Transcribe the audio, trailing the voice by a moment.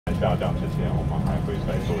下降之前，我们还会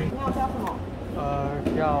再做一个。你要加什么？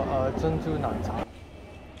要珍珠奶茶。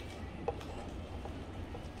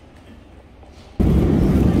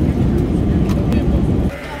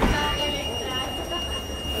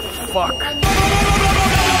Fuck.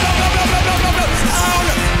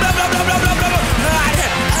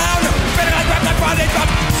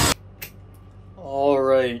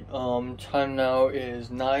 Alright, time now is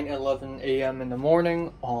 9:11 a.m. in the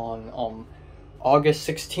morning on August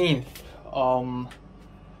 16th.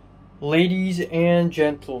 Ladies and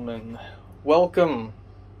gentlemen, welcome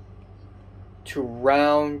to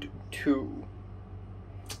round 2.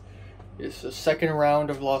 It's the second round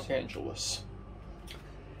of Los Angeles.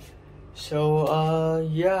 So,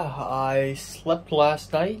 yeah, I slept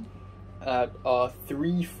last night at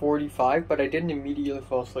 3:45, but I didn't immediately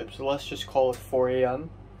fall asleep, so let's just call it 4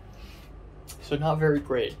 a.m. So not very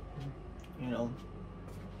great, you know.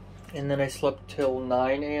 And then I slept till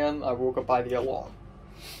 9 a.m. I woke up by the alarm.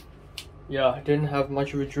 Yeah, I didn't have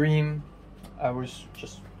much of a dream. I was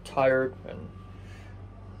just tired and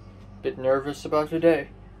a bit nervous about today.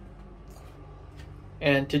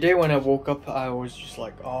 And today when I woke up, I was just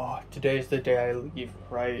like, oh, today's the day I leave,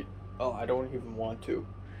 right? Oh, I don't even want to.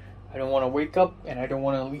 I don't want to wake up and I don't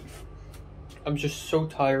want to leave. I'm just so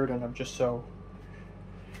tired and I'm just so...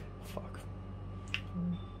 Fuck.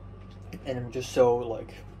 And I'm just so,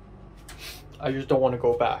 like... I just don't want to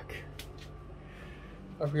go back.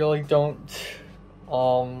 I really don't.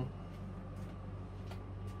 I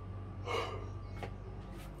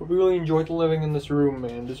really enjoyed living in this room,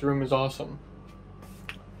 man. This room is awesome.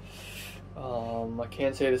 I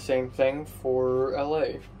can't say the same thing for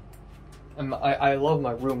LA. I love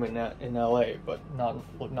my room in LA, but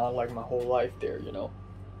not like my whole life there, you know.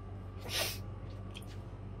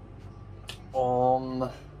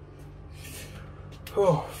 Oh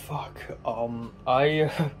fuck.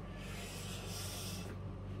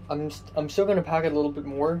 I'm still gonna pack a little bit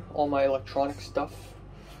more, all my electronic stuff,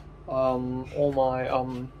 all my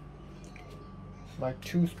my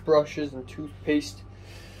toothbrushes and toothpaste,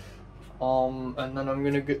 and then I'm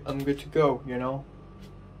good to go, you know.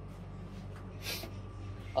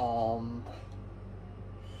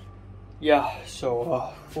 Yeah,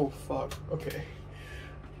 so oh fuck, okay.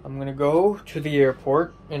 I'm gonna go to the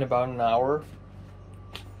airport in about an hour.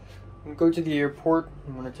 I'm gonna go to the airport,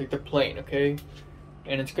 I'm gonna take the plane, okay?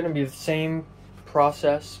 And it's gonna be the same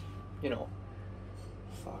process, you know.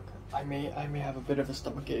 Fuck. I may have a bit of a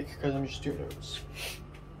stomachache because I'm just too nervous.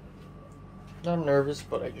 Not nervous,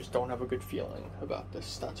 but I just don't have a good feeling about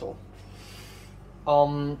this, that's all.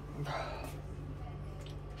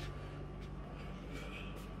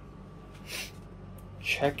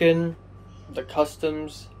 Check in the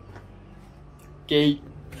customs gate.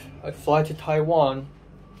 I fly to Taiwan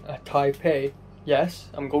at Taipei. Yes,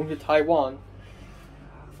 I'm going to Taiwan.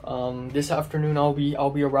 This afternoon I'll be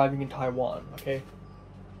arriving in Taiwan, okay?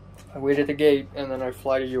 I wait at the gate and then I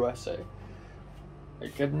fly to USA. I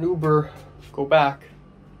get an Uber, go back,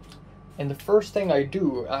 and the first thing I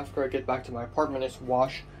do after I get back to my apartment is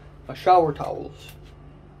wash my shower towels.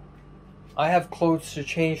 I have clothes to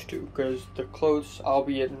change to, because the clothes,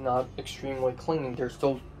 albeit not extremely clean, they're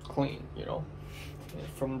still clean, you know,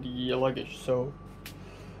 from the luggage. So,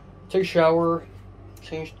 take a shower,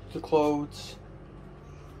 change the clothes.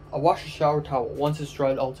 I'll wash the shower towel. Once it's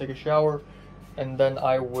dried, I'll take a shower, and then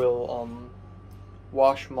I will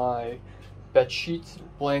wash my bed sheets,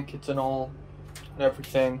 blankets, and all, and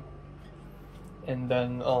everything. And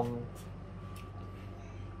then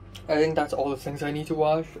I think that's all the things I need to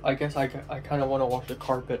wash. I guess I kind of want to wash the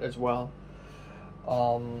carpet as well,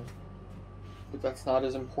 but that's not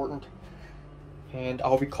as important. And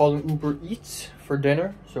I'll be calling Uber Eats for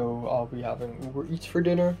dinner, so I'll be having Uber Eats for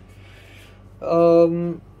dinner.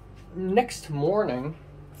 Next morning,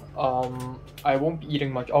 I won't be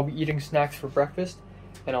eating much. I'll be eating snacks for breakfast,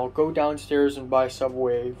 and I'll go downstairs and buy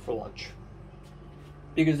Subway for lunch.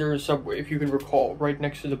 Because there's a Subway, if you can recall, right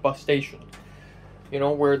next to the bus station. You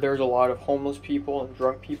know, where there's a lot of homeless people and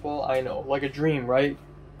drunk people. I know, like a dream, right?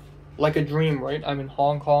 Like a dream, right? I'm in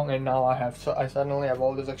Hong Kong, and now I suddenly have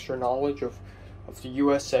all this extra knowledge of the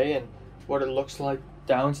USA and what it looks like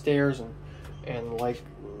downstairs, and like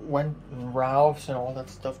went and Ralph's and all that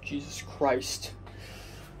stuff. Jesus Christ.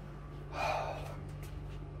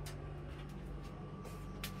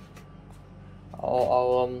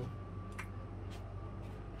 I'll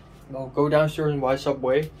go downstairs and buy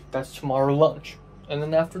Subway. That's tomorrow lunch. And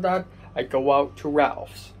then after that, I go out to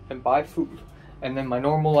Ralph's and buy food. And then my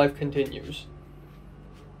normal life continues.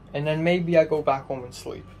 And then maybe I go back home and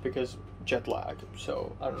sleep because jet lag.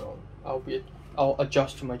 So I don't know. I'll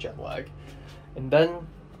adjust to my jet lag. And then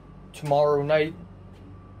tomorrow night,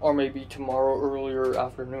 or maybe tomorrow earlier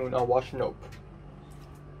afternoon, I'll watch Nope.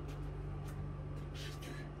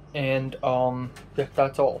 And yeah,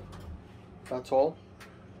 that's all. That's all.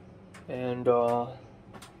 And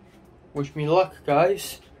wish me luck,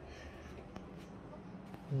 guys.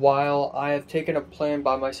 While I have taken a plane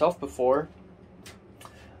by myself before,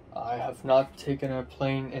 I have not taken a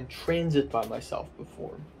plane in transit by myself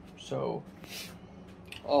before. So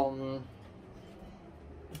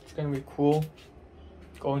it's gonna be cool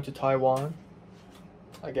going to Taiwan,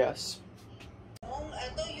 I guess.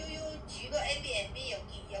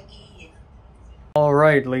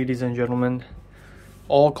 Alright, ladies and gentlemen,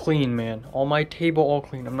 all clean, man. All my table all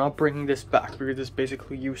clean. I'm not bringing this back because it's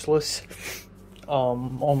basically useless.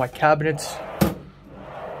 All my cabinets,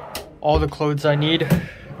 all the clothes I need,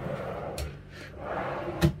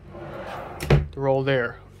 they're all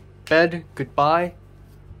there. Bed, goodbye.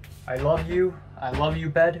 I love you,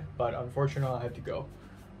 bed, but unfortunately I have to go.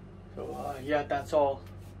 So yeah, that's all.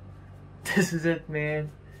 This is it,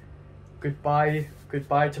 man. Goodbye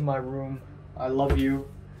to my room. I love you.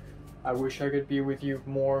 I wish I could be with you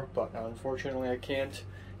more, but unfortunately I can't.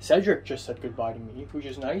 Cedric just said goodbye to me, which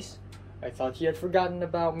is nice. I thought he had forgotten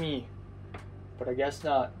about me, but I guess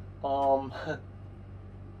not.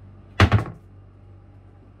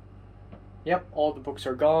 Yep, all the books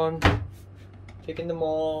are gone. Taking them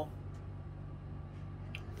all.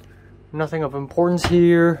 Nothing of importance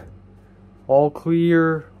here. All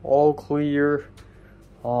clear, all clear.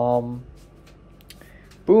 Boom,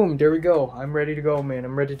 there we go. I'm ready to go, man.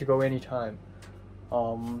 I'm ready to go anytime.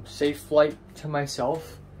 Safe flight to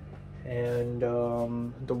myself. And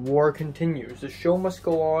the war continues. The show must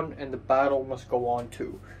go on, and the battle must go on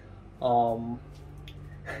too.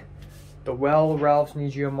 The Well, Ralph's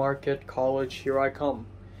Nijia Market, college, here I come.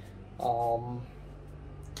 The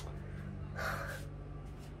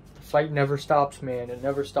fight never stops, man. It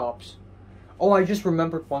never stops. Oh, I just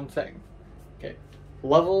remembered one thing. Okay,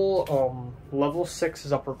 level 6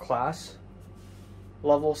 is upper class.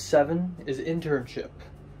 Level 7 is internship.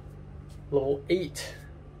 Level 8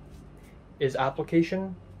 is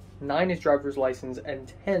application, 9 is driver's license,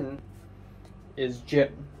 and 10 is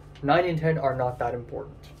gym. 9 and 10 are not that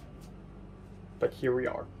important. But here we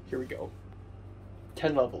are. Here we go.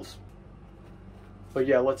 10 levels. But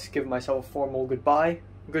yeah, let's give myself a formal goodbye.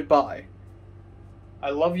 Goodbye. I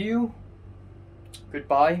love you.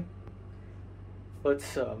 Goodbye.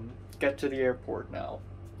 Let's get to the airport now.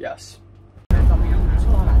 Yes.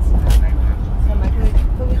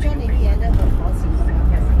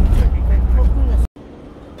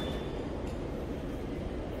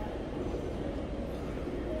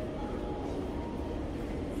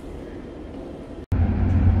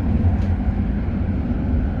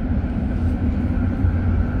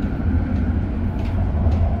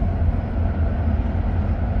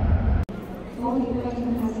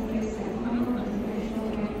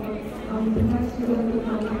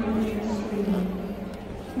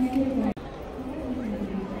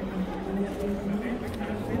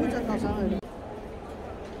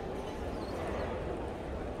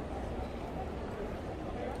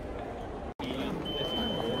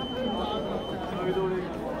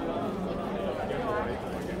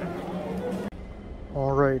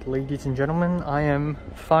 Alright, ladies and gentlemen, I am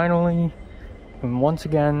finally and once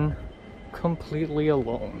again completely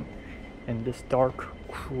alone in this dark,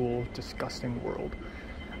 cruel, disgusting world.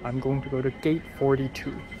 I'm going to go to gate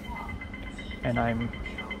 42 and I'm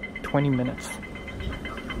 20 minutes.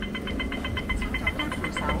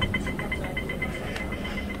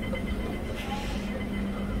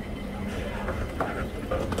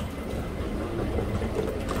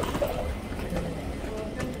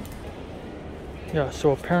 Yeah,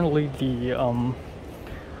 so apparently the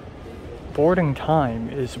boarding time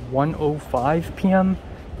is 1:05 p.m.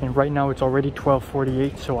 and right now it's already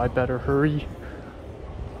 12:48, so I better hurry.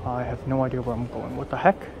 I have no idea where I'm going. What the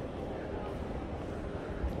heck?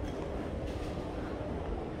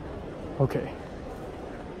 Okay.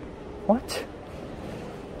 What?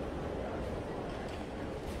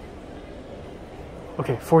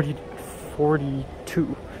 Okay,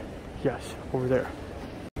 42. Yes, over there.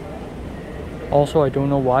 Also, I don't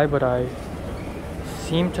know why, but I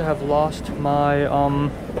seem to have lost my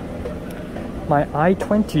my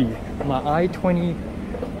I-20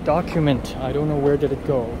 document. I don't know where did it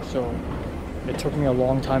go, so it took me a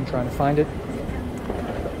long time trying to find it.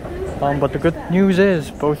 But the good news is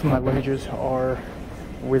both of my luggages are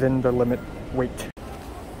within the limit weight.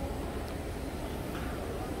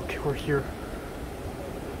 Okay, we're here.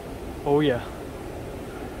 Oh yeah.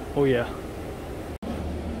 Oh yeah.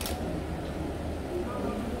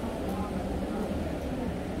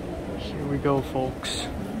 Here we go, folks.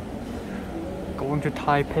 Going to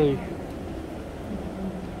Taipei.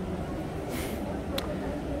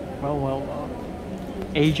 Well,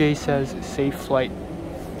 AJ says safe flight.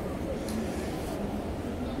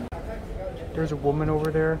 There's a woman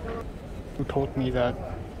over there who told me that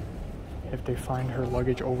if they find her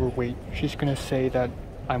luggage overweight, she's gonna say that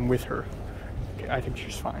I'm with her. Okay, I think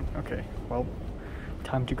she's fine. Okay, well,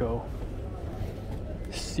 time to go.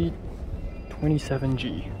 Seat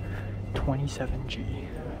 27G. 27G.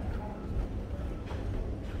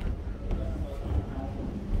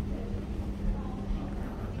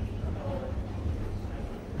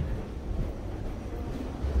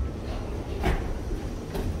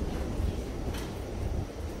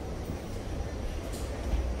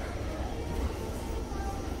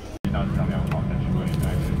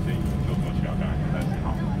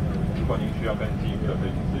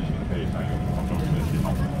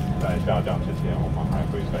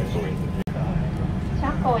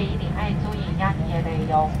相各位一定要注意引擎的内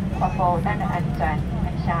容，确保咱的安全。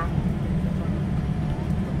感谢。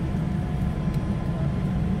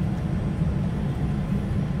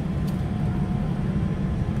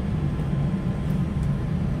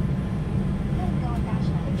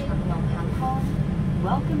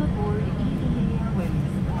Welcome aboard EVA Airways.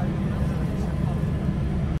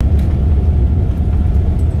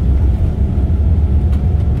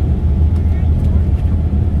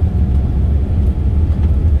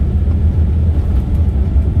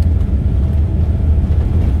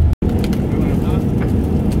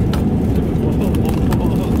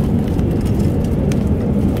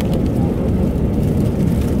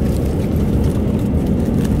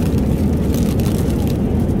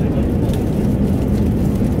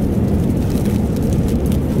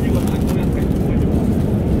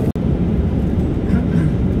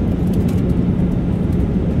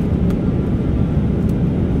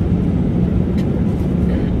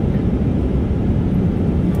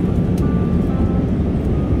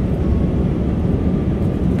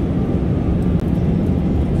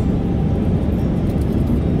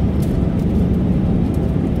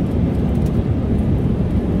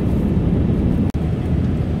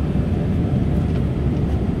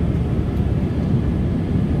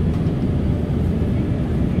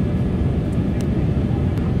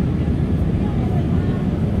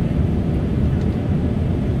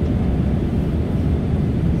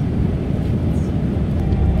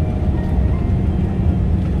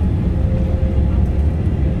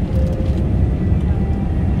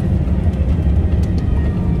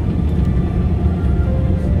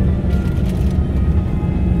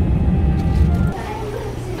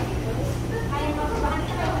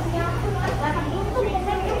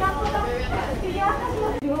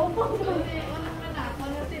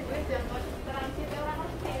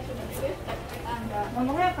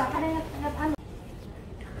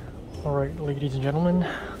 Alright, ladies and gentlemen,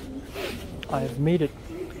 I have made it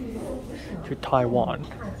to Taiwan.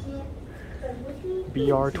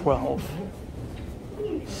 BR12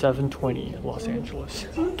 720 Los Angeles.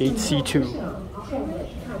 Gate C2.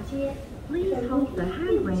 Please hold the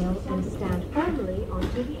handrail and stand firmly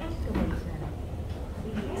onto the escalator.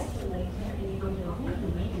 The escalator is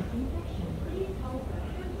undergoing disinfection. Please hold the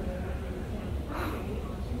handrail firmly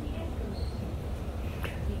onto the escalator.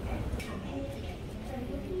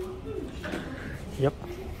 Yep.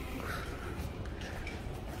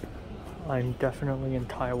 I'm definitely in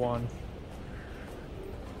Taiwan.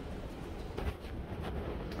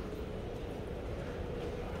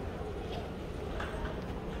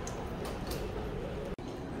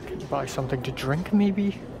 Can you buy something to drink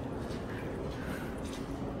maybe?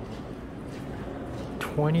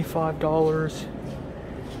 $25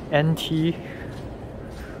 NT.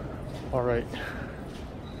 All right.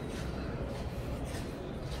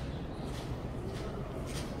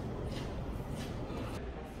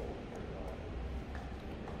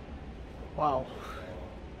 Wow.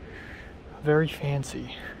 Very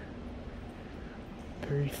fancy.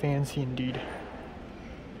 Very fancy indeed.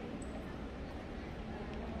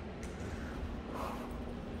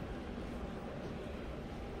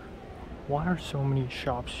 Why are so many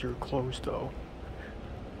shops here closed though?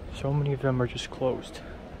 So many of them are just closed.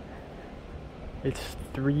 It's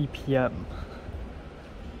 3 p.m.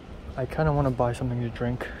 I kind of want to buy something to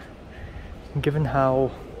drink. Given how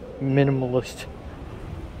minimalist,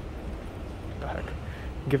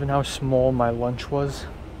 given how small my lunch was,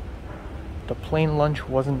 the plain lunch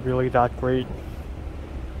wasn't really that great.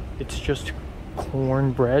 It's just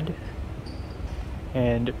cornbread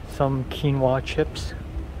and some quinoa chips.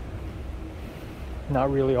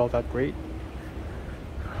 Not really all that great.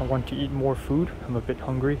 I want to eat more food. I'm a bit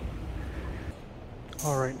hungry.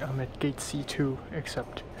 Alright, I'm at gate C2,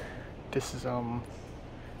 except this is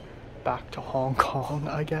back to Hong Kong,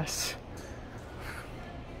 I guess.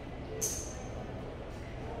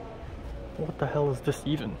 What the hell is this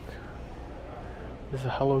even? This is a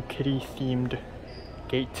Hello Kitty themed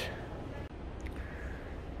gate.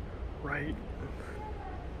 Right.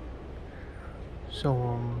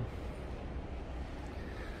 So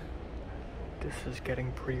this is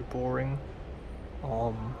getting pretty boring.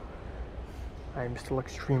 I'm still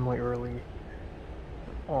extremely early.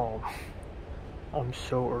 I'm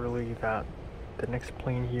so early that the next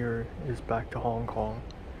plane here is back to Hong Kong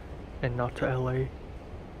and not to LA.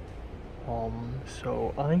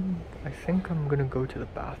 So I think I'm gonna go to the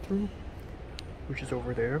bathroom, which is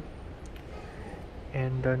over there,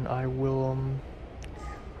 and then I will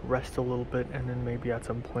rest a little bit, and then maybe at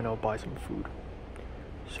some point I'll buy some food.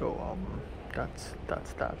 So that's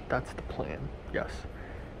the plan. Yes.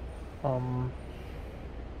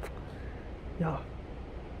 Yeah.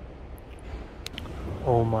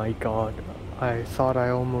 Oh my god. I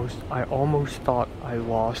almost thought I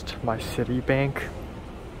lost my Citibank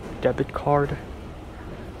debit card.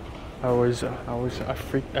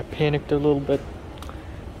 I panicked a little bit.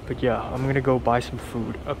 But yeah, I'm gonna go buy some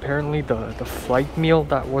food. Apparently the flight meal,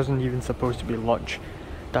 that wasn't even supposed to be lunch.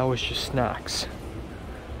 That was just snacks.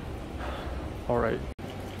 Alright,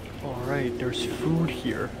 there's food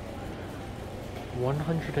here.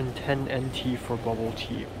 110 NT for bubble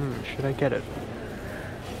tea. Should I get it?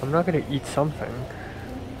 I'm not gonna eat something,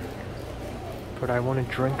 but I want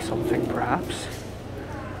to drink something, perhaps.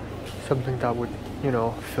 Something that would, you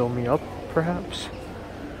know, fill me up, perhaps.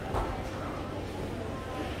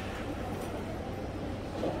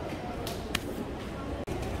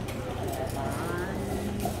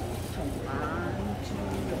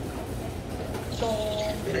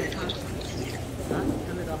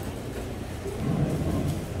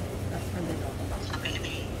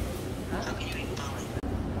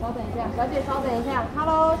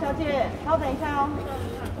 Hello， 小姐，稍等一下哦。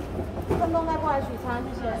顺丰再过来取餐，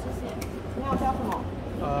谢谢，谢谢。你要叫什么？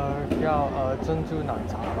要珍珠奶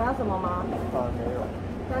茶。还要什么吗？没有。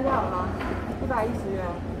这样就好了吗？110元。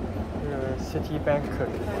Citibank。这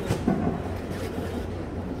个，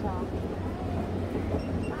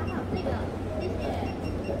谢谢。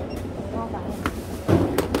帮我反应。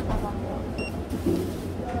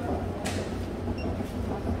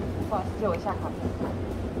不好意思，借我一下卡片。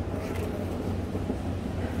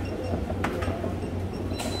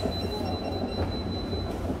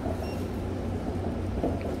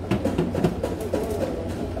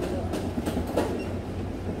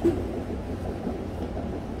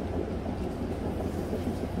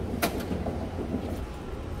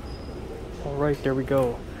Alright, there we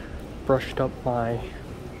go. Brushed up my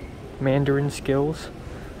Mandarin skills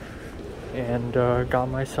and got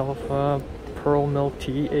myself pearl milk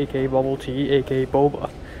tea, aka bubble tea, aka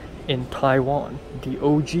boba, in Taiwan. The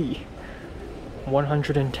OG.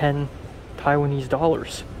 110 Taiwanese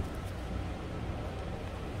dollars.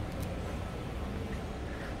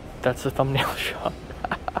 That's the thumbnail shot.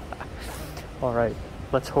 Alright,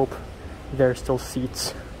 let's hope there are still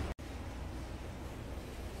seats.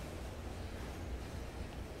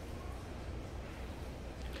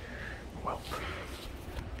 Well.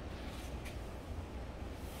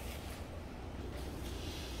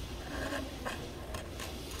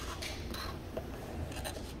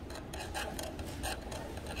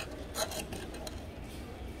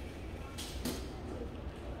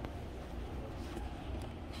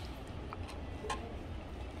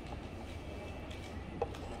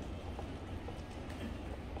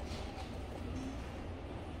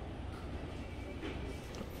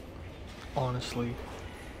 Honestly,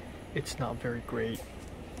 it's not very great.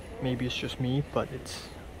 Maybe it's just me, but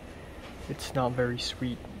it's not very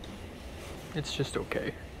sweet. It's just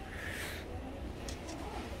okay.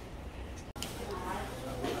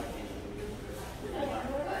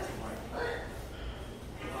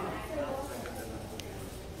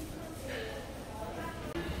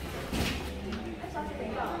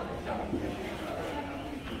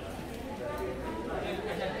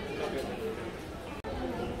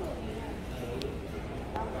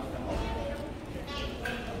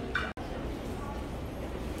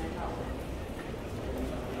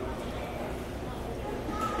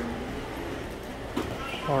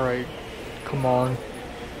 Alright, come on.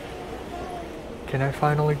 Can I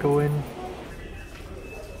finally go in?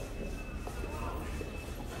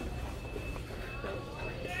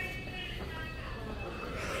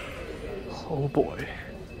 Oh boy,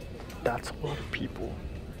 that's a lot of people.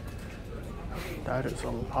 That is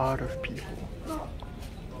a lot of people.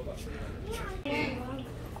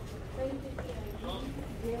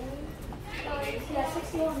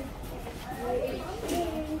 Hoặc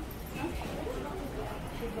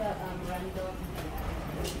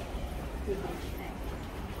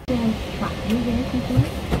dưới ghế phía trước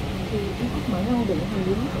thì quý khách mở ra đựng hành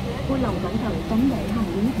lý, vui lòng cẩn thận tránh để hành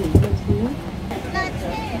lý bị rơi xuống.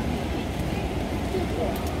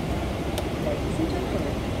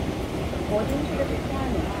 According to the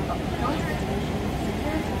requirements of the Constitution,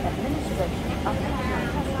 Security Administration of the United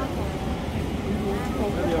States, we need to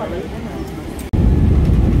take the following announcement.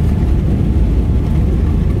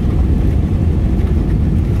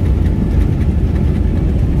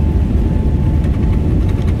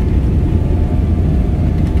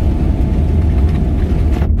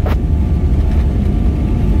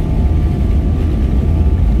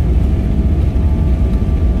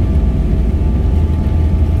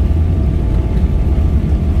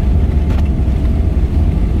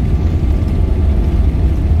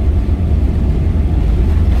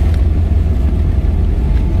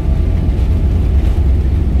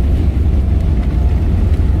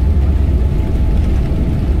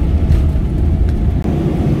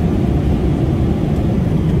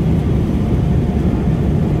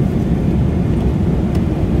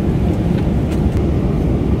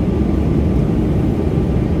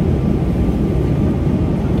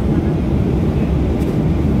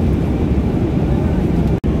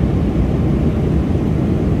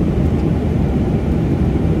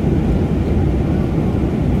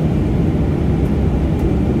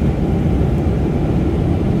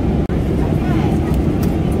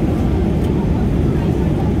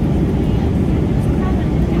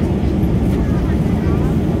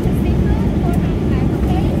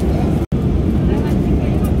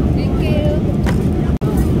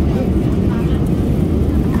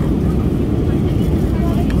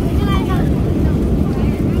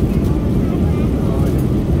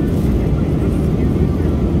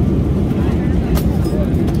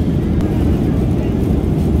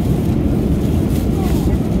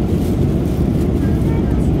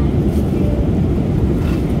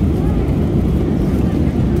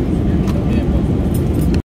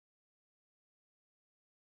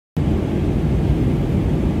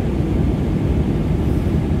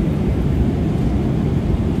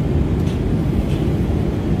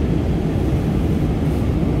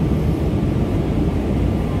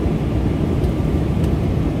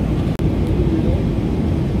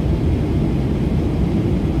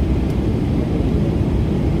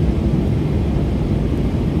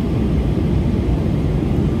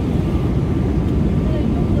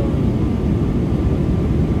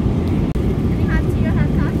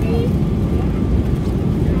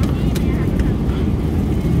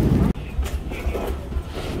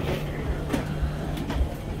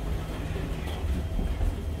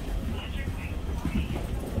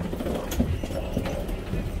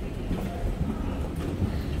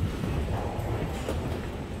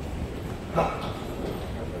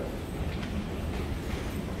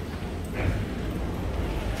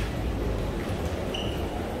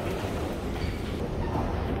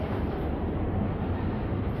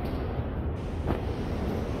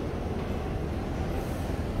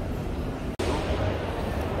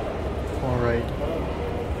 Alright,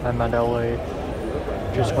 I'm at LA.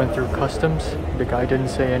 Just went through customs. The guy didn't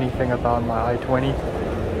say anything about my I-20.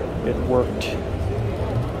 It worked.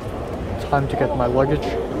 Time to get my luggage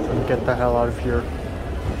and get the hell out of here.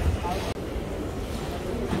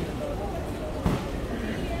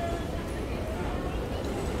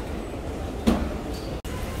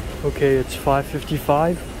 Okay, it's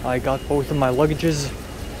 5:55. I got both of my luggages.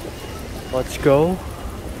 Let's go.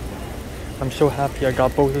 I'm so happy I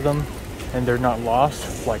got both of them and they're not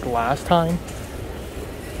lost like last time.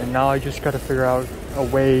 And now I just gotta figure out a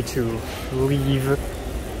way to leave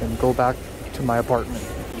and go back to my apartment.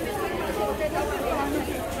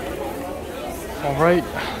 Alright.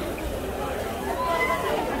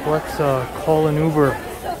 Let's call an Uber.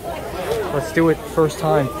 Let's do it first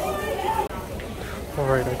time.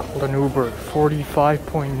 Alright, I called an Uber.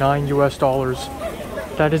 $45.9 US.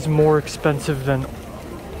 That is more expensive than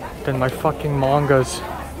my fucking mangas.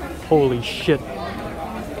 Holy shit.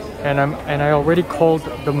 And I already called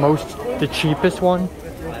the cheapest one.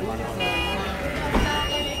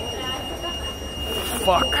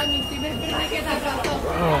 Fuck.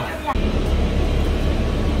 Oh.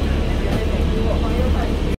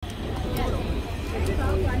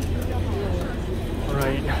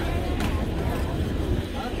 Alright.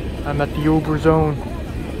 I'm at the Uber zone.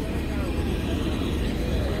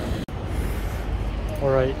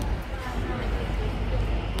 Alright.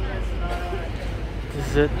 This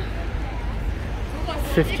is it.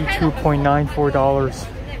 $52.94.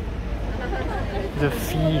 The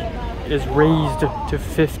fee is raised to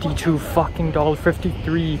 $52 fucking dollars,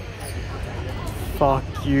 53. Fuck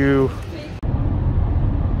you.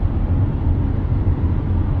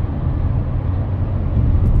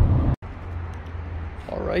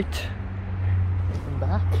 All right, I'm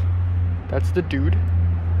back. That's the dude.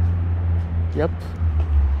 Yep.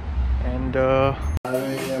 And I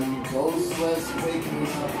am close, west, waking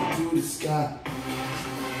up to the sky.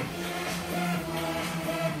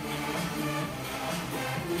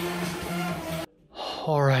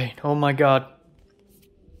 all right. Oh my God.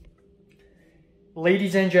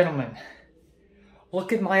 Ladies and gentlemen,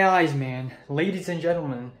 look at my eyes, man. Ladies and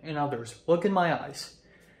gentlemen and others, look at my eyes.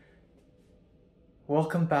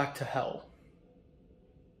 Welcome back to hell.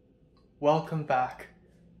 Welcome back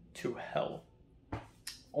to hell.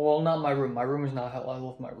 Well, not my room. My room is not hell. I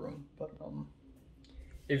love my room. But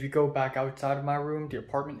if you go back outside of my room, the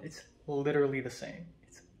apartment, it's literally the same.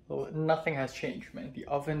 Nothing has changed, man. The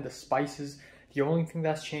oven, the spices, the only thing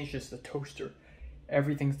that's changed is the toaster.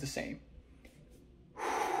 Everything's the same.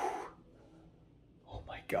 Oh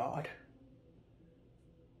my God.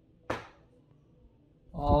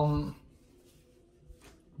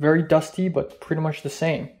 Very dusty, but pretty much the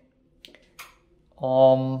same.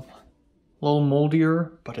 A little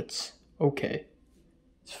moldier, but it's okay.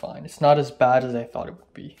 It's fine. It's not as bad as I thought it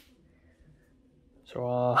would be.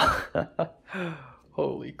 So,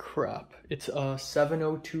 holy crap. It's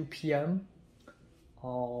 7:02 p.m.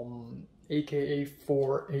 AKA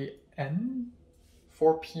 4 a.m.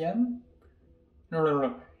 4 p.m.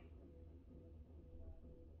 No.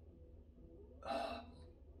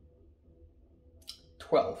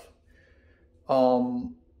 12.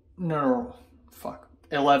 No. Fuck.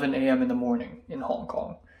 11 a.m. in the morning in Hong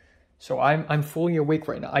Kong. So I'm fully awake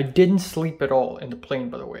right now. I didn't sleep at all in the plane,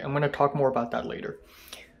 by the way. I'm gonna talk more about that later.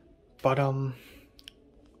 But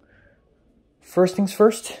first things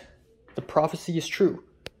first, the prophecy is true.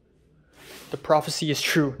 The prophecy is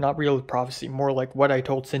true, not real prophecy. More like what I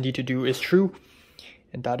told Cindy to do is true.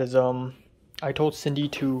 And that is I told Cindy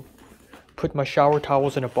to put my shower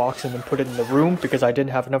towels in a box and then put it in the room because I didn't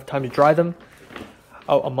have enough time to dry them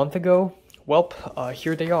a month ago. Well,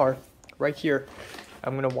 here they are, right here.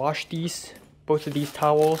 I'm gonna wash both of these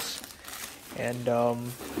towels, and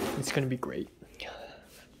it's gonna be great.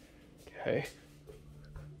 Okay,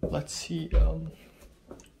 let's see.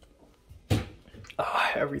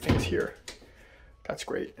 Everything's here. That's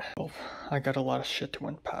great. Well, I got a lot of shit to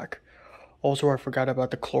unpack. Also, I forgot about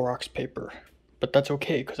the Clorox paper, but that's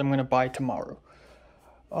okay because I'm gonna buy it tomorrow.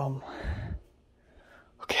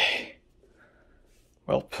 Okay.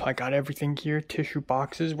 Well, I got everything here, tissue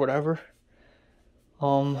boxes, whatever.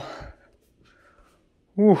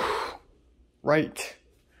 Right.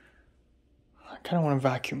 I kind of want to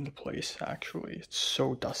vacuum the place, actually. It's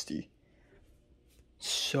so dusty.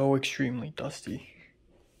 So extremely dusty.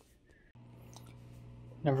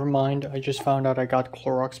 Never mind, I just found out I got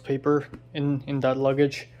Clorox paper in that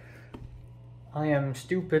luggage. I am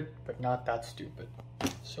stupid, but not that stupid.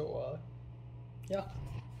 So, yeah.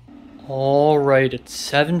 Alright,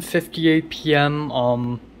 it's 7:58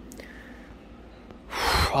 p.m.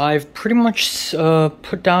 I've pretty much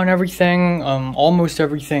put down everything, almost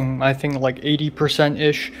everything, I think like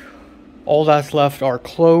 80%-ish. All that's left are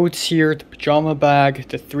clothes here, the pajama bag,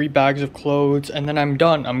 the 3 bags of clothes, and then I'm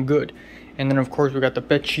done, I'm good. And then of course we got the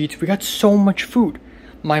bed sheets, we got so much food.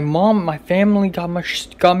 My family got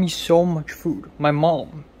me so much food. My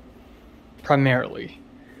mom, primarily.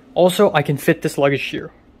 Also, I can fit this luggage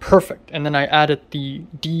here. Perfect. And then I added the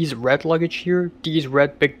D's red luggage here, D's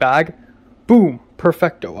red big bag. Boom,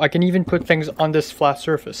 perfecto. I can even put things on this flat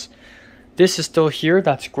surface. This is still here,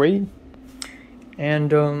 that's great.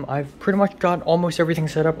 And I've pretty much got almost everything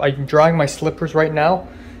set up. I'm drying my slippers right now.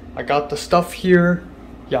 I got the stuff here,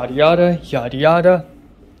 yada yada, yada yada.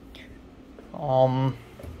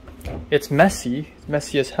 It's messy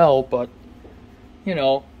as hell, but you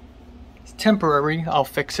know, it's temporary, I'll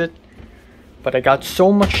fix it. But I got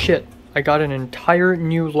so much shit. I got an entire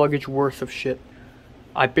new luggage worth of shit.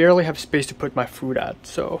 I barely have space to put my food at,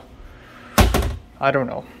 so I don't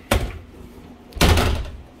know.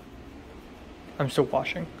 I'm still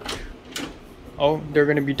washing. Oh, they're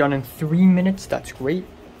gonna be done in 3 minutes, that's great.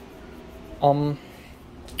 So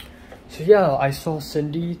yeah, I saw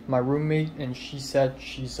Cindy, my roommate, and she said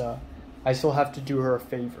I still have to do her a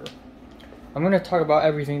favor. I'm gonna talk about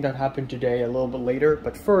everything that happened today a little bit later,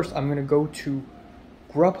 but first I'm gonna go to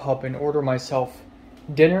Grubhub and order myself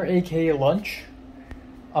dinner, aka lunch,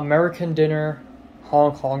 American dinner,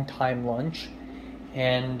 Hong Kong time lunch,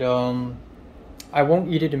 and I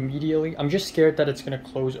won't eat it immediately. I'm just scared that it's gonna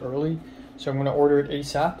close early, so I'm gonna order it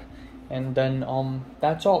ASAP, and then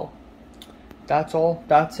that's all. that's all.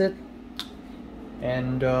 That's it.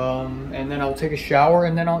 And then I'll take a shower,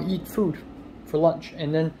 and then I'll eat food for lunch,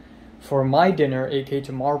 and then for my dinner, aka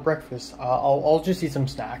tomorrow breakfast, I'll just eat some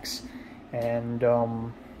snacks, and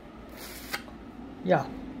yeah.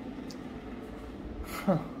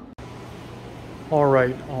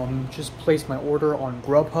 Alright, just placed my order on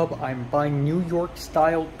Grubhub. I'm buying New York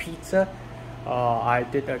style pizza. I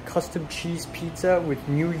did a custom cheese pizza with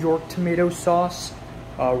New York tomato sauce,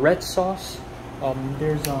 red sauce.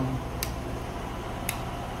 There's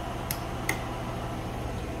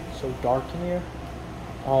so dark in here.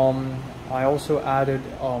 I also added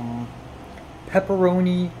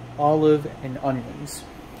pepperoni, olive, and onions,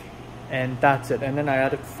 and that's it. And then I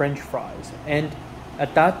added French fries, and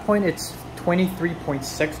at that point it's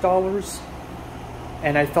 $23.6,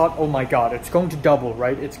 and I thought, oh my god, it's going to double,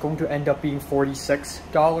 right? It's going to end up being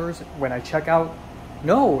 $46 when I check out.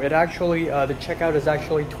 No, it actually the checkout is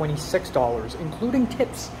actually $26, including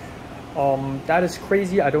tips. That is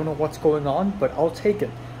crazy. I don't know what's going on, but I'll take it.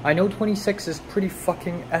 I know 26 is pretty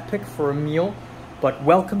fucking epic for a meal, but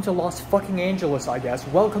welcome to Los fucking Angeles, I guess.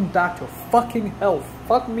 Welcome back to fucking hell.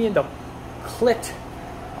 Fuck me in the clit.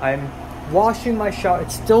 I'm washing my shower.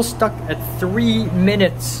 It's still stuck at 3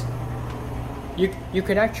 minutes. You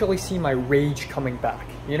can actually see my rage coming back.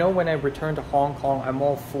 You know, when I return to Hong Kong, I'm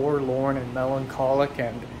all forlorn and melancholic,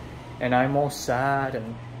 and I'm all sad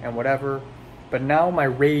and whatever. But now my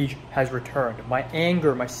rage has returned. My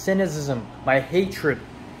anger, my cynicism, my hatred.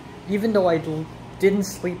 Even though I didn't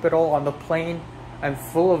sleep at all on the plane, I'm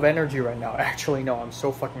full of energy right now. Actually, no, I'm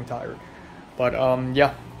so fucking tired. But,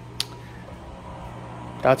 yeah.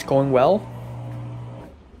 That's going well.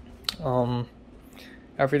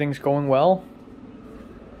 Everything's going well.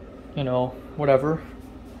 You know, whatever.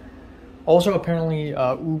 Also, apparently,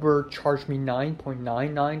 Uber charged me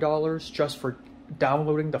 $9.99 just for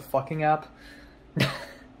downloading the fucking app.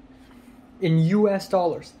 In US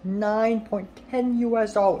dollars. $9.10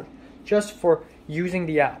 US just for using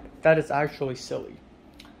the app. That is actually silly.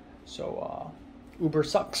 So, Uber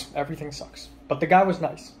sucks. Everything sucks. But the guy was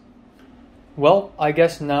nice. Well, I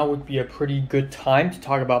guess now would be a pretty good time to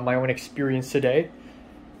talk about my own experience today.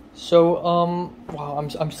 So, wow,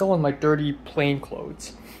 I'm still in my dirty plane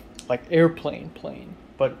clothes. Like airplane plane.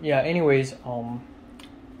 But yeah, anyways,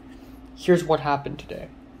 here's what happened today.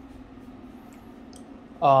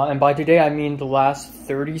 And by today, I mean the last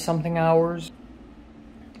 30-something hours.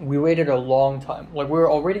 We waited a long time. Like, we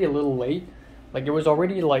were already a little late. Like, it was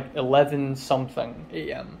already like 11-something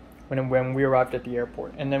a.m. when we arrived at the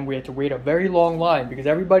airport. And then we had to wait a very long line because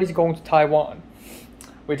everybody's going to Taiwan.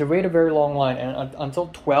 We had to wait a very long line. And until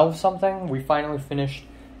 12-something, we finally finished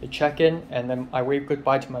the check-in. And then I waved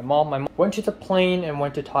goodbye to my mom. My mom went to the plane and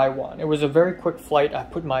went to Taiwan. It was a very quick flight. I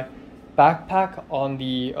put my backpack on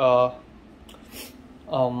the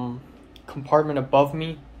compartment above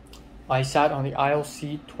me. I sat on the aisle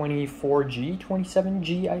seat 24G,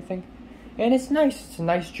 27G, I think. And it's nice. It's a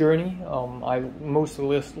nice journey. I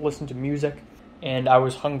mostly listened to music, and I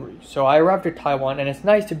was hungry. So I arrived at Taiwan, and it's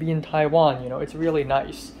nice to be in Taiwan, you know. It's really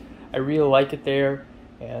nice. I really like it there,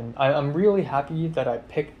 and I'm really happy that I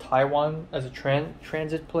picked Taiwan as a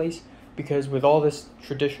transit place, because with all this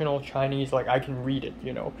traditional Chinese, like, I can read it,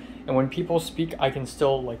 you know. And when people speak, I can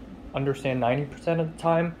still, like, understand 90% of the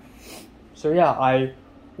time. So yeah, I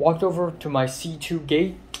walked over to my C2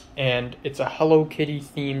 gate, and it's a Hello Kitty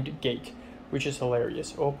themed gate, which is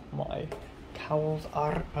hilarious. Oh, my towels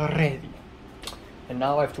are ready. And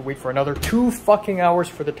now I have to wait for another 2 fucking hours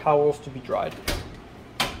for the towels to be dried.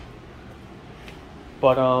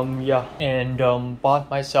 But yeah, and bought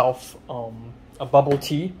myself a bubble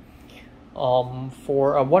tea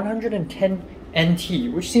for a 110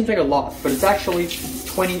 NT, which seems like a lot, but it's actually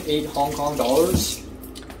 28 Hong Kong dollars,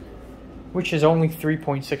 which is only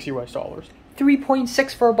 3.6 US dollars.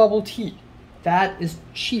 3.6 for a bubble tea. That is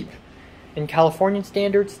cheap. In Californian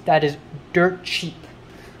standards, that is dirt cheap.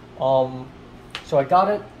 So I got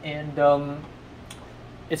it, and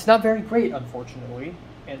it's not very great, unfortunately.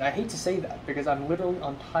 And I hate to say that because I'm literally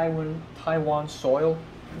on Taiwan soil,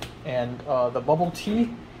 and the bubble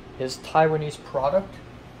tea is Taiwanese product.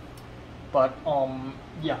 But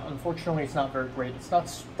yeah, unfortunately, it's not very great. It's not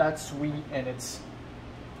that sweet, and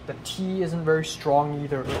the tea isn't very strong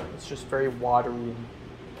either. It's just very watery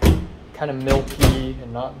and kind of milky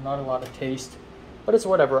and not a lot of taste. But it's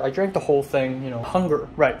whatever. I drank the whole thing, you know. Hungry.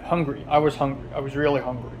 I was hungry. I was really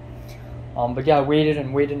hungry. But yeah, I waited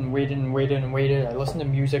and waited and waited and waited and waited. I listened to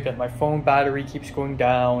music, and my phone battery keeps going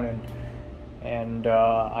down, and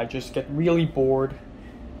I just get really bored.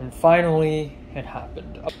 And finally, it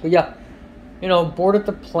happened. But yeah, you know, boarded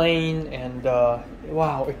the plane, and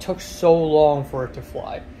wow, it took so long for it to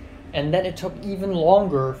fly. And then it took even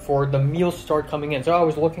longer for the meals to start coming in. So I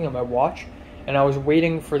was looking at my watch, and I was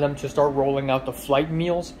waiting for them to start rolling out the flight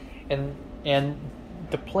meals, and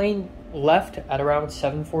the plane left at around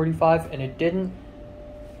 7:45, and it didn't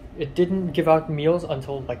give out meals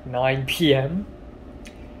until like 9 p.m.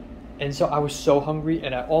 And so I was so hungry,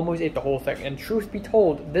 and I almost ate the whole thing. And truth be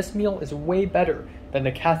told, this meal is way better than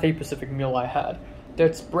the Cathay Pacific meal I had.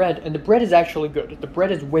 That's bread, and the bread is actually good. The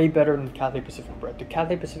bread is way better than the Cathay Pacific bread. The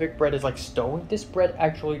Cathay Pacific bread is like stone. This bread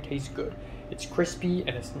actually tastes good. It's crispy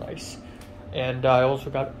and it's nice. And I also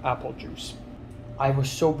got apple juice. I was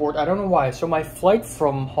so bored. I don't know why. So my flight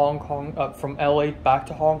from Hong Kong, from LA back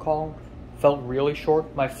to Hong Kong felt really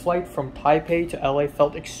short. My flight from Taipei to LA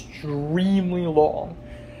felt extremely long.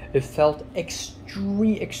 It felt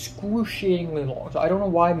excruciatingly long. So I don't know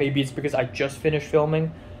why. Maybe it's because I just finished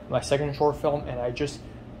filming my second short film, and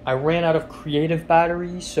I ran out of creative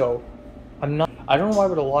batteries, so I don't know why,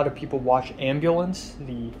 but a lot of people watch Ambulance,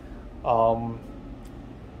 the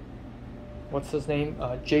what's his name,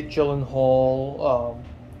 Jake Gyllenhaal,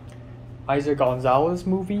 Isa Gonzalez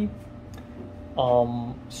movie.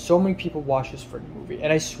 So many people watch this freaking movie,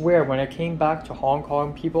 and I swear when I came back to Hong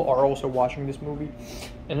Kong, people are also watching this movie,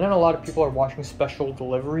 and then a lot of people are watching Special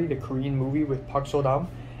Delivery, the Korean movie with Park So-dam,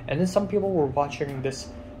 and then some people were watching this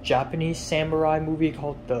Japanese samurai movie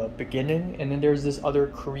called The Beginning, and then there's this other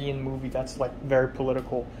Korean movie that's like very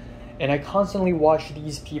political, and I constantly watch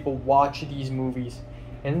these people watch these movies.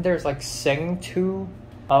 And there's like Sing 2,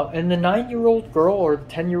 and the 9-year-old girl or the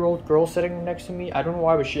 10-year-old girl sitting next to me, I don't know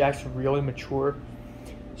why, but she acts really mature.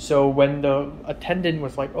 So when the attendant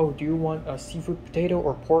was like, oh, do you want a seafood potato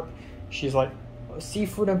or pork? She's like,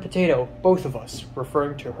 seafood and potato, both of us,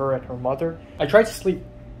 referring to her and her mother. I tried to sleep.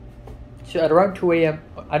 So at around 2 a.m.,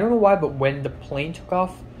 I don't know why, but when the plane took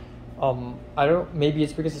off, maybe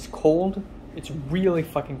it's because it's cold. It's really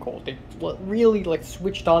fucking cold. They really like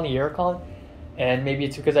switched on the aircon, and maybe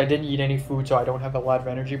it's because I didn't eat any food, so I don't have a lot of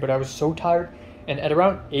energy, but I was so tired. And at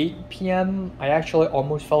around 8 p.m., I actually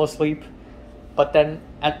almost fell asleep. But then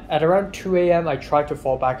at around 2 a.m., I tried to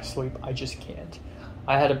fall back asleep. I just can't.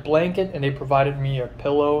 I had a blanket, and they provided me a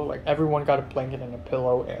pillow. Like, everyone got a blanket and a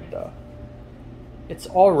pillow, and it's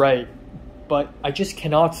all right. But I just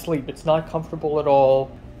cannot sleep. It's not comfortable at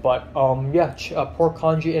all. But yeah, pork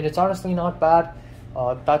congee, and it's honestly not bad.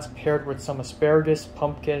 That's paired with some asparagus,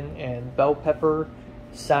 pumpkin, and bell pepper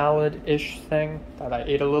salad-ish thing that I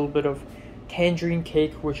ate a little bit of. Tangerine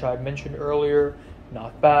cake, which I mentioned earlier,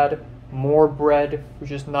 not bad. More bread,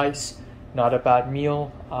 which is nice. Not a bad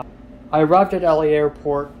meal. I arrived at LA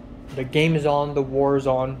airport. The game is on. The war is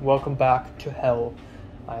on. Welcome back to hell.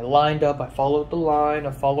 I lined up, I followed the line,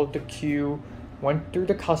 I followed the queue, went through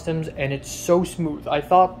the customs, and it's so smooth. I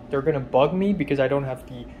thought they're gonna bug me because I don't have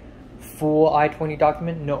the full I-20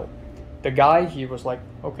 document. No. The guy, he was like,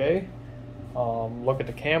 okay, look at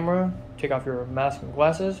the camera, take off your mask and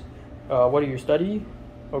glasses. What do you study?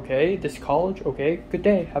 Okay, this college? Okay, good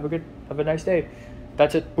day, have a nice day.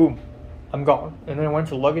 That's it, boom, I'm gone. And then I went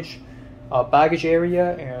to baggage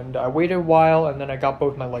area, and I waited a while, and then I got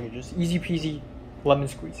both my luggages. Easy peasy, lemon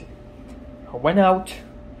squeezy. I went out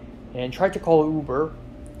and tried to call Uber,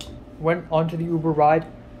 went onto the Uber ride,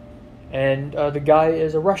 and the guy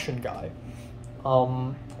is a Russian guy,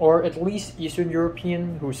 or at least Eastern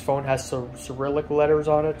European, whose phone has Cyrillic letters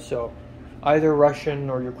on it, so either Russian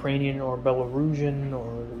or Ukrainian or Belarusian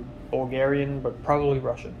or Bulgarian, but probably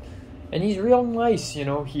Russian. And he's real nice, you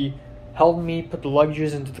know. He helped me put the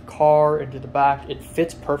luggages into the car, into the back. It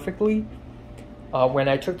fits perfectly. When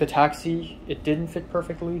I took the taxi, it didn't fit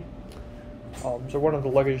perfectly. So one of the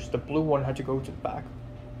luggage, the blue one, had to go to the back.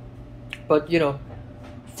 But, you know,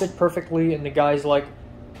 fit perfectly, and the guy's like,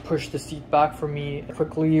 pushed the seat back for me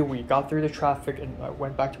quickly. We got through the traffic, and I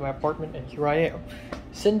went back to my apartment, and here I am.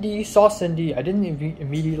 Saw Cindy. I didn't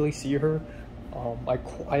immediately see her.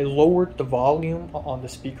 I lowered the volume on the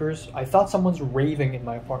speakers. I thought someone's raving in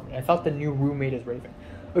my apartment. I thought the new roommate is raving.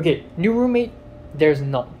 Okay, new roommate, there's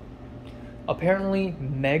none. Apparently,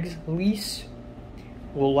 Meg's lease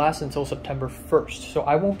will last until September 1st. So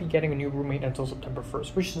I won't be getting a new roommate until September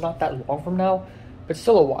 1st, which is not that long from now, but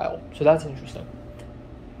still a while. So that's interesting.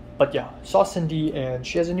 But yeah, saw Cindy, and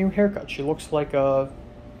she has a new haircut. She looks like I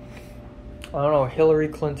don't know, Hillary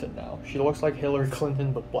Clinton now. She looks like Hillary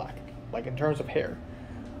Clinton, but black, like in terms of hair.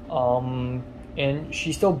 And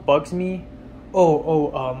she still bugs me.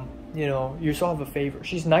 You know, you still have a favor.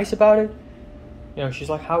 She's nice about it. You know, she's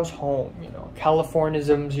like, how's home? You know,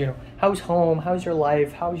 Californisms, you know, how's home? How's your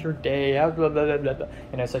life? How's your day? How's blah, blah, blah, blah, blah.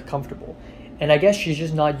 And I said, comfortable. And I guess she's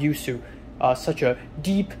just not used to such a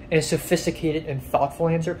deep and sophisticated and thoughtful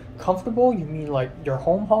answer. Comfortable? You mean like you're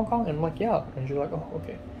home, Hong Kong? And I'm like, yeah. And she's like, oh,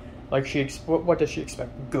 okay. Like what does she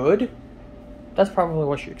expect? Good? That's probably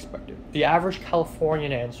what she expected. The average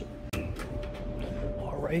Californian answer.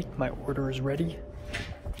 All right, my order is ready.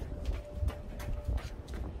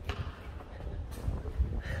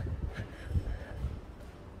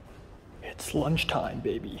 It's lunchtime,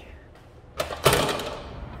 baby.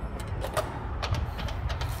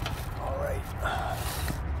 All right.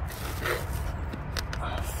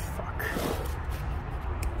 Oh, fuck.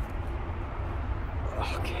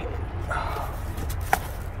 Okay.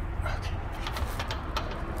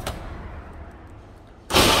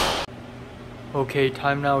 Okay,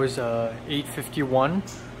 time now is 8:51,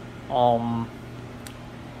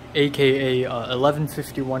 aka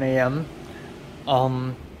 11:51 a.m.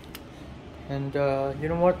 And you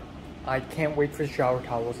know what? I can't wait for the shower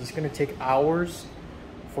towels. It's gonna take hours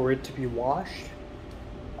for it to be washed.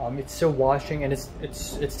 It's still washing, and it's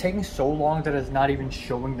taking so long that it's not even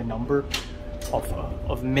showing the number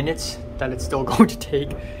of minutes that it's still going to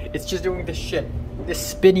take. It's just doing this shit, this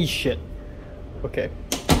spinny shit. Okay,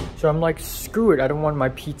 so I'm like, screw it. I don't want my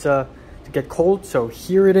pizza to get cold, so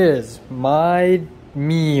here it is, my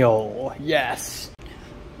meal. Yes.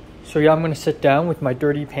 So yeah, I'm gonna sit down with my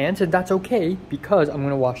dirty pants, and that's okay because I'm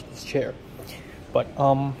gonna wash this chair. But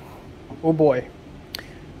oh boy,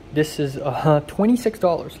 this is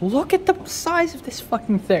 $26. Look at the size of this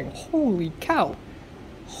fucking thing. Holy cow.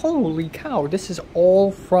 Holy cow, this is all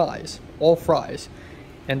fries. All fries.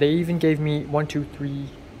 And they even gave me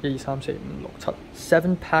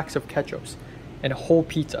 7 packs of ketchups and a whole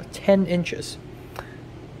pizza, 10 inches.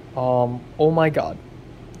 Oh my god.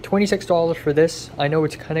 $26 for this. I know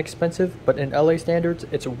it's kind of expensive, but in LA standards,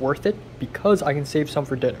 it's worth it because I can save some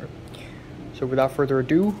for dinner. So without further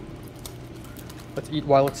ado, let's eat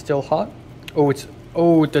while it's still hot.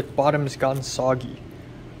 Oh, the bottom has gotten soggy.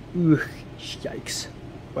 Ugh, yikes.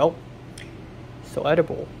 Well, still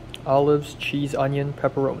edible. Olives, cheese, onion,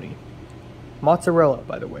 pepperoni. Mozzarella,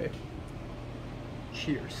 by the way.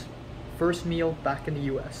 Cheers. First meal back in the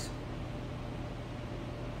US.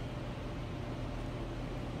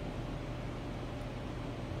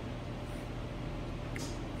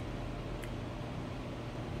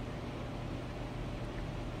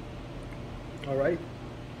 All right.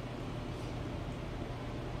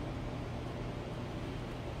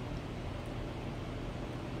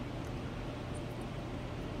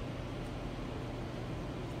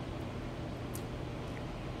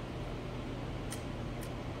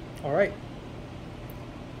 All right.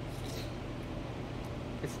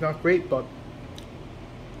 It's not great, but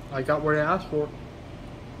I got what I asked for.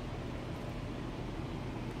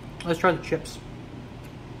 Let's try the chips.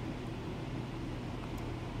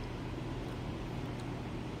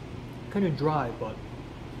 Kind of dry, but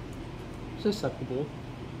it's acceptable.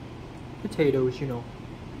 Potatoes, you know.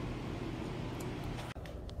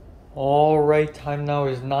 Alright, time now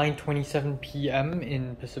is 9:27 p.m.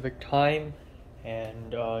 in Pacific time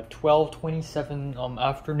and 12:27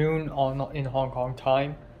 afternoon in Hong Kong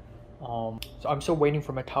time. So I'm still waiting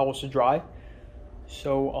for my towels to dry.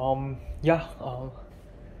 So yeah,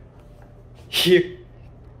 here,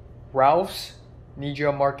 Ralph's,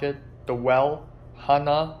 Nijia Market, The Well,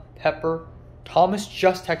 Hana, Pepper. Thomas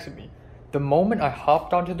just texted me. The moment I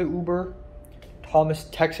hopped onto the Uber, Thomas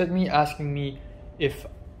texted me asking me if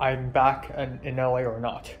I'm back in LA or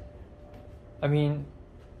not. I mean,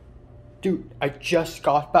 dude, I just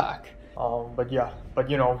got back. But yeah, but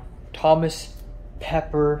you know, Thomas,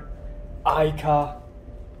 Pepper, Aika,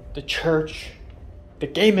 the church, the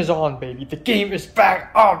game is on, baby. The game is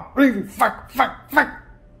back on, baby. Fuck.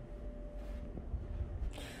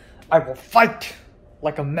 I will fight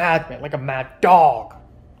like a madman, like a mad dog,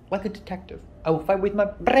 like a detective. I will fight with my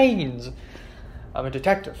brains. I'm a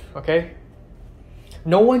detective, okay?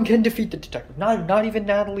 No one can defeat the detective. Not even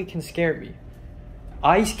Natalie can scare me.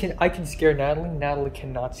 I can scare Natalie. Natalie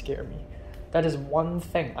cannot scare me. That is one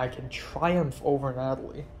thing I can triumph over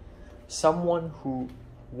Natalie. Someone who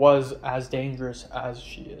was as dangerous as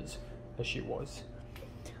she was.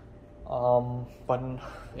 But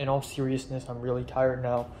in all seriousness, I'm really tired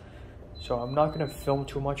now. So I'm not gonna film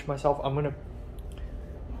too much myself. I'm gonna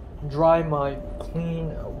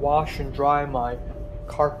wash and dry my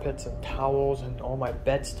carpets and towels and all my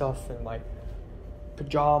bed stuff and my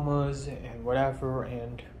pajamas and whatever,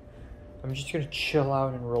 and I'm just gonna chill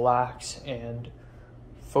out and relax and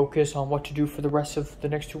focus on what to do for the rest of the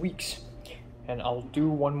next 2 weeks. And I'll do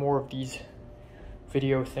one more of these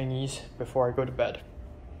video thingies before I go to bed.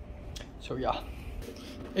 So yeah.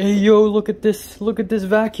 Hey yo, look at this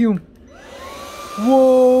vacuum.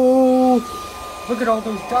 Whoa! Ooh, look at all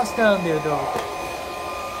those dust down there though.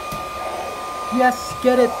 Yes,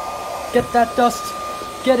 get it. Get that dust.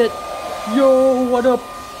 Get it. Yo, what up?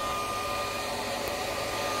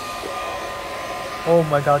 Oh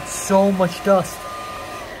my god, so much dust.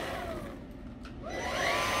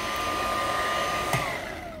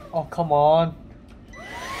 Oh, come on.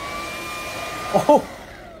 Oh,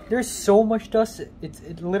 there's so much dust.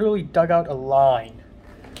 It literally dug out a line.